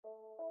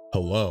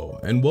Hello,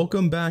 and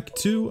welcome back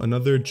to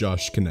another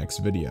Josh Connects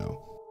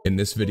video. In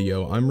this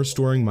video, I'm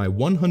restoring my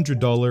 $100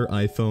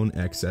 iPhone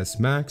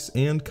XSMAX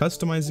and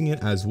customizing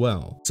it as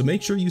well, so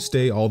make sure you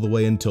stay all the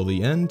way until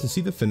the end to see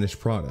the finished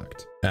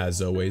product.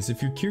 As always,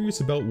 if you're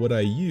curious about what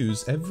I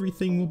use,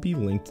 everything will be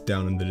linked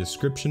down in the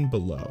description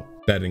below.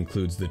 That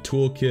includes the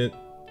toolkit,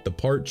 the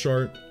part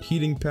chart,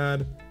 heating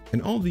pad,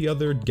 and all the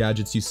other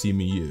gadgets you see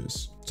me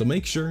use. So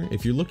make sure,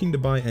 if you're looking to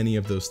buy any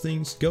of those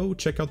things, go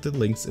check out the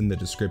links in the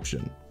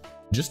description.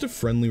 Just a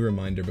friendly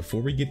reminder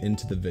before we get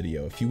into the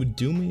video, if you would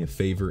do me a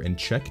favor and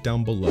check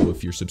down below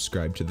if you're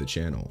subscribed to the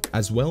channel,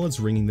 as well as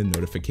ringing the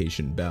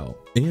notification bell.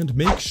 And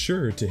make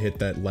sure to hit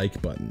that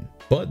like button.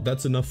 But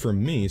that's enough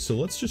from me, so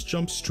let's just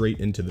jump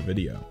straight into the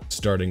video.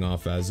 Starting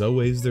off as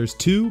always, there's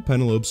two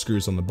pentalobe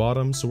screws on the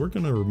bottom, so we're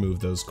gonna remove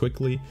those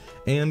quickly,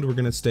 and we're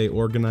gonna stay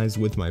organized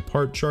with my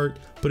part chart,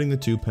 putting the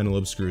two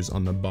pentalobe screws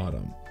on the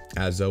bottom.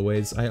 As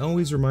always, I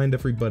always remind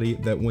everybody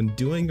that when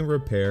doing a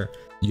repair,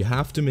 you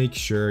have to make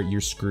sure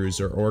your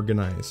screws are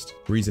organized.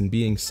 Reason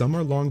being, some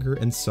are longer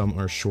and some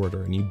are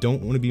shorter, and you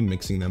don't want to be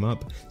mixing them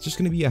up. It's just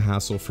going to be a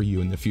hassle for you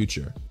in the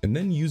future. And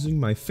then using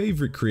my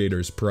favorite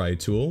creator's pry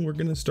tool, we're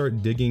going to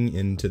start digging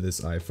into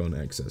this iPhone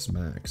XS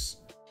Max.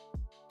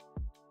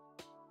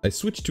 I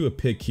switched to a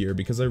pick here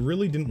because I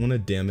really didn't want to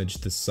damage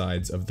the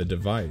sides of the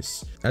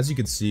device. As you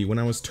can see, when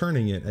I was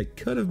turning it, I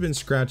could have been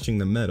scratching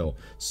the metal,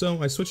 so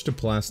I switched to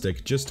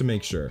plastic just to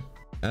make sure.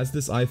 As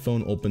this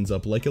iPhone opens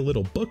up like a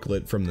little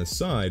booklet from the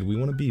side, we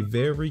want to be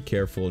very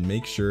careful and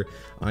make sure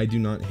I do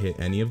not hit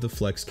any of the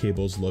flex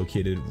cables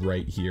located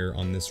right here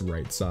on this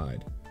right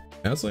side.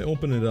 As I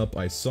open it up,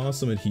 I saw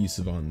some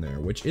adhesive on there,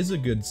 which is a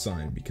good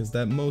sign because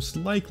that most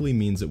likely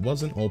means it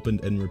wasn't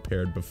opened and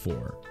repaired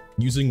before.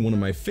 Using one of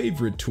my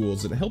favorite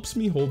tools, it helps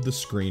me hold the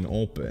screen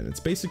open. It's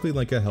basically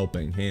like a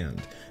helping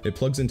hand. It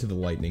plugs into the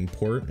lightning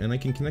port and I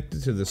can connect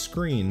it to the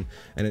screen,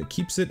 and it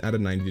keeps it at a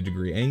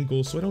 90-degree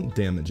angle so I don't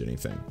damage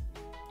anything.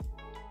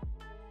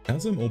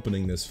 As I'm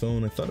opening this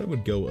phone, I thought I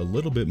would go a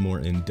little bit more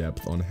in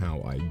depth on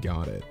how I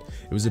got it.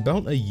 It was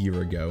about a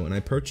year ago and I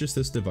purchased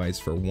this device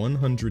for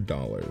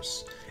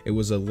 $100. It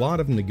was a lot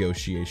of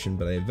negotiation,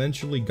 but I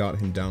eventually got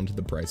him down to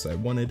the price I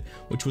wanted,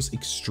 which was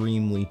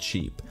extremely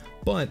cheap.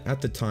 But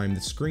at the time, the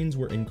screens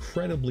were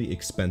incredibly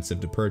expensive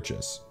to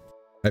purchase.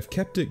 I've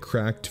kept it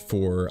cracked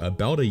for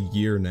about a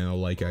year now,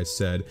 like I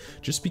said,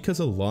 just because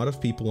a lot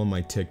of people on my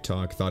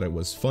TikTok thought it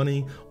was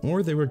funny,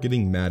 or they were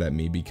getting mad at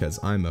me because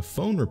I'm a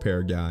phone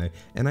repair guy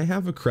and I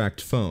have a cracked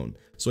phone,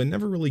 so I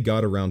never really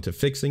got around to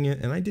fixing it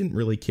and I didn't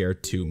really care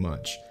too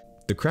much.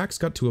 The cracks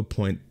got to a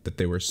point that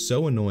they were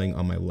so annoying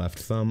on my left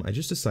thumb, I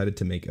just decided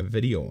to make a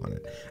video on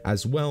it,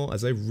 as well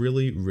as I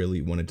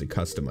really wanted to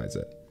customize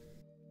it.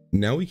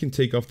 Now we can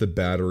take off the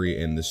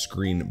battery and the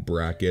screen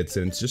brackets,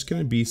 and it's just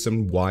going to be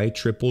some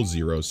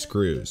Y000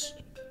 screws.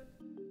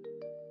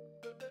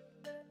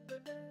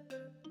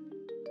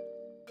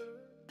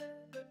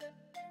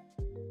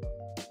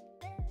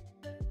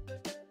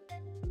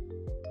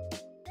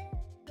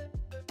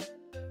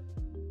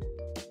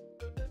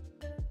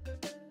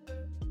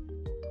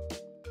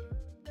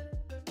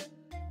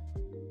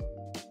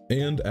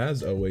 And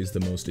as always,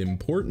 the most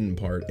important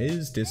part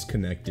is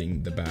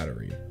disconnecting the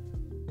battery.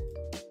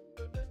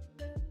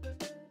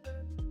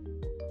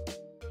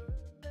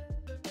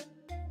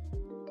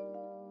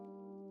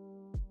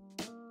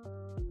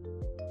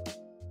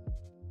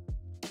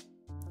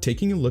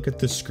 Taking a look at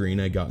the screen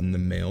I got in the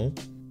mail,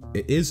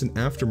 it is an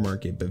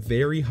aftermarket but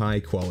very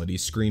high quality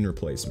screen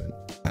replacement.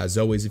 As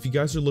always, if you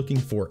guys are looking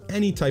for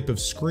any type of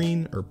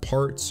screen or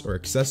parts or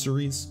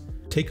accessories,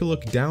 take a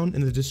look down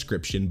in the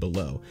description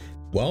below.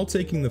 While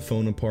taking the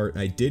phone apart,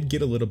 I did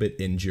get a little bit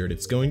injured.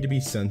 It's going to be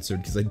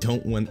censored because I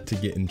don't want to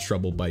get in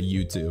trouble by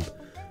YouTube.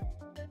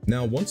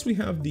 Now, once we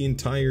have the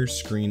entire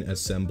screen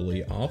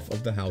assembly off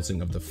of the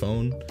housing of the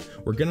phone,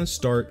 we're going to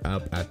start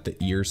up at the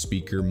ear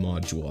speaker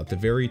module at the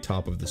very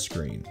top of the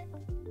screen.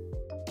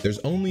 There's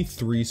only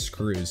 3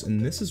 screws, and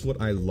this is what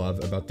I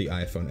love about the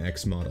iPhone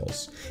X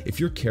models.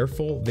 If you're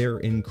careful, they're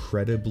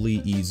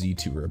incredibly easy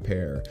to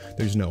repair.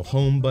 There's no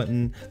home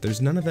button,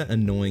 there's none of that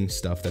annoying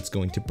stuff that's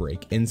going to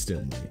break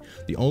instantly.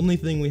 The only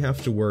thing we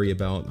have to worry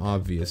about,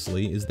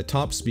 obviously, is the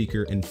top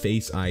speaker and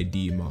Face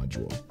ID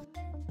module.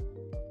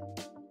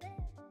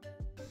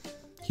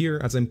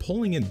 Here, as I'm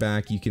pulling it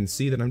back, you can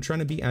see that I'm trying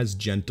to be as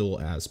gentle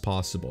as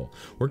possible.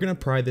 We're going to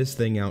pry this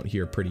thing out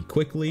here pretty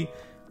quickly.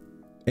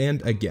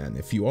 And again,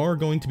 if you are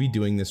going to be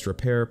doing this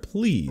repair,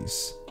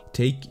 please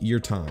take your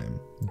time.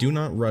 Do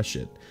not rush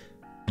it.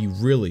 You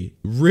really,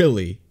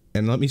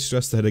 and let me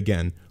stress that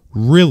again,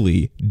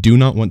 really do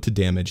not want to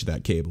damage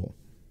that cable.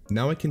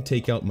 Now I can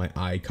take out my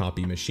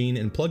iCopy machine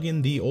and plug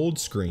in the old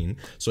screen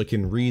so I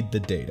can read the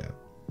data.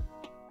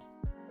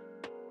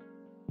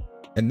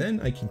 And then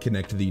I can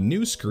connect the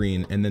new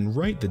screen and then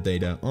write the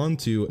data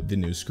onto the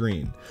new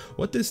screen.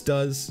 What this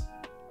does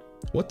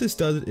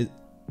is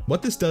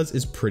What this does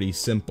is pretty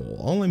simple.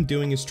 All I'm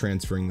doing is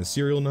transferring the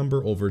serial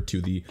number over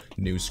to the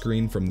new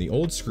screen from the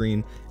old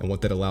screen, and what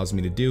that allows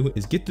me to do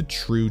is get the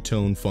True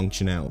Tone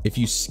functionality. If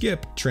you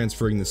skip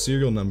transferring the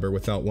serial number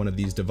without one of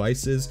these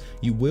devices,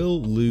 you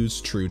will lose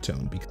True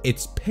Tone because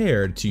it's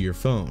paired to your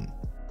phone.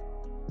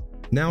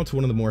 Now to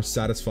one of the more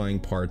satisfying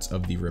parts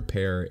of the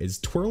repair is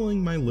twirling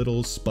my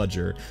little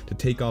spudger to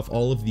take off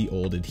all of the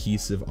old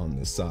adhesive on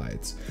the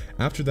sides.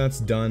 After that's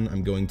done,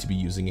 I'm going to be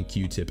using a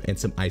Q-tip and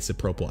some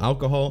isopropyl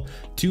alcohol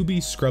to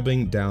be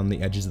scrubbing down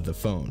the edges of the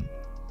phone.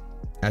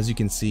 As you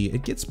can see,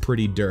 it gets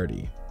pretty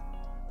dirty.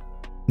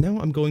 Now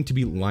I'm going to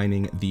be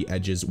lining the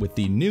edges with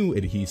the new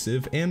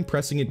adhesive and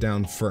pressing it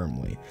down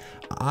firmly.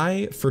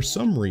 I, for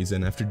some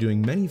reason, after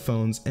doing many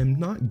phones, am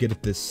not good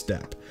at this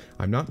step.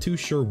 I'm not too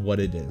sure what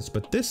it is,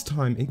 but this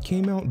time it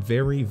came out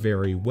very,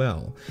 very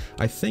well.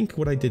 I think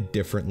what I did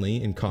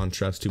differently in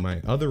contrast to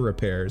my other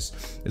repairs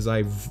is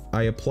I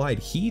applied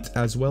heat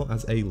as well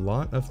as a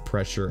lot of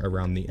pressure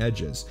around the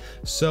edges,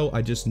 so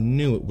I just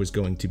knew it was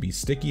going to be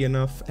sticky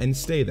enough and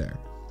stay there.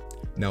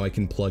 Now I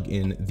can plug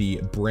in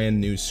the brand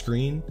new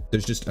screen.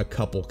 There's just a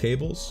couple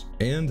cables,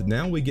 and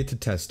now we get to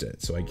test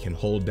it. So I can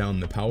hold down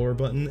the power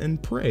button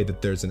and pray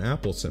that there's an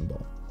Apple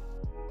symbol.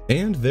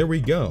 And there we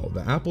go,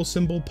 the Apple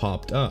symbol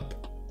popped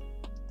up.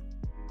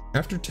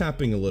 After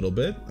tapping a little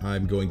bit,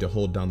 I'm going to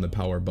hold down the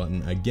power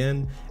button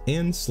again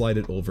and slide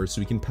it over so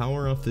we can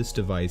power off this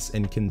device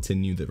and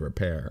continue the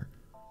repair.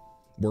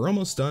 We're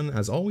almost done,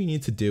 as all we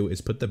need to do is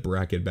put the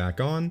bracket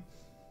back on,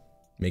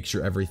 make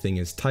sure everything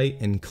is tight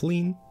and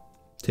clean,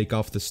 take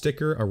off the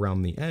sticker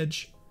around the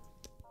edge,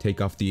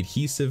 take off the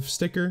adhesive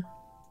sticker,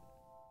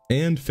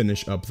 and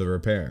finish up the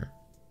repair.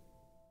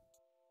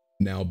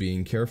 Now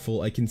being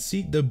careful, I can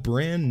seat the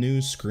brand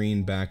new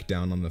screen back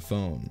down on the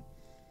phone.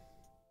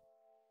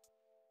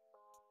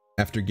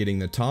 After getting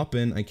the top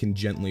in, I can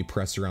gently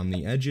press around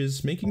the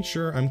edges, making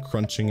sure I'm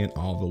crunching it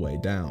all the way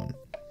down.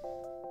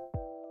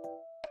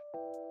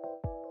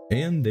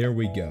 And there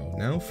we go.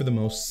 Now for the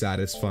most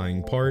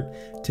satisfying part,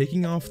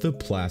 taking off the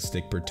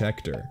plastic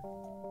protector.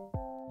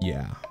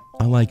 Yeah,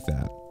 I like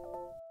that.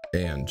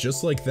 And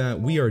just like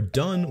that, we are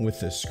done with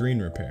the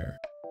screen repair.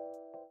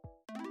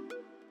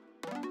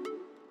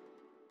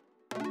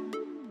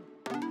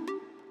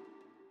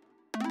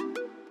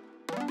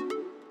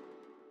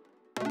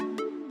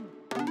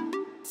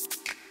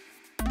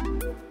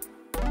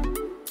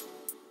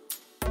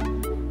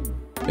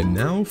 And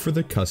now for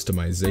the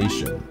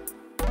customization.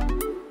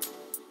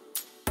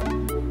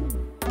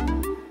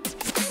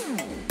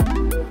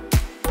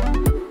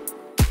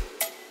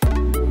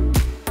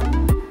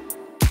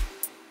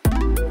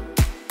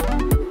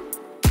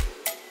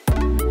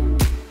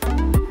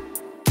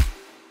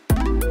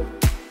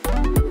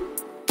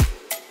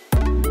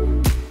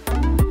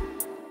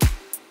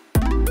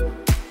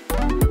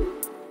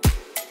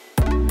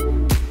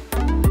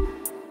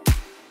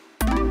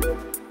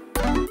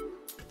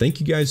 Thank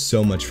you guys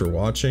so much for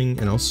watching,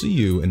 and I'll see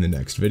you in the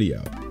next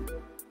video.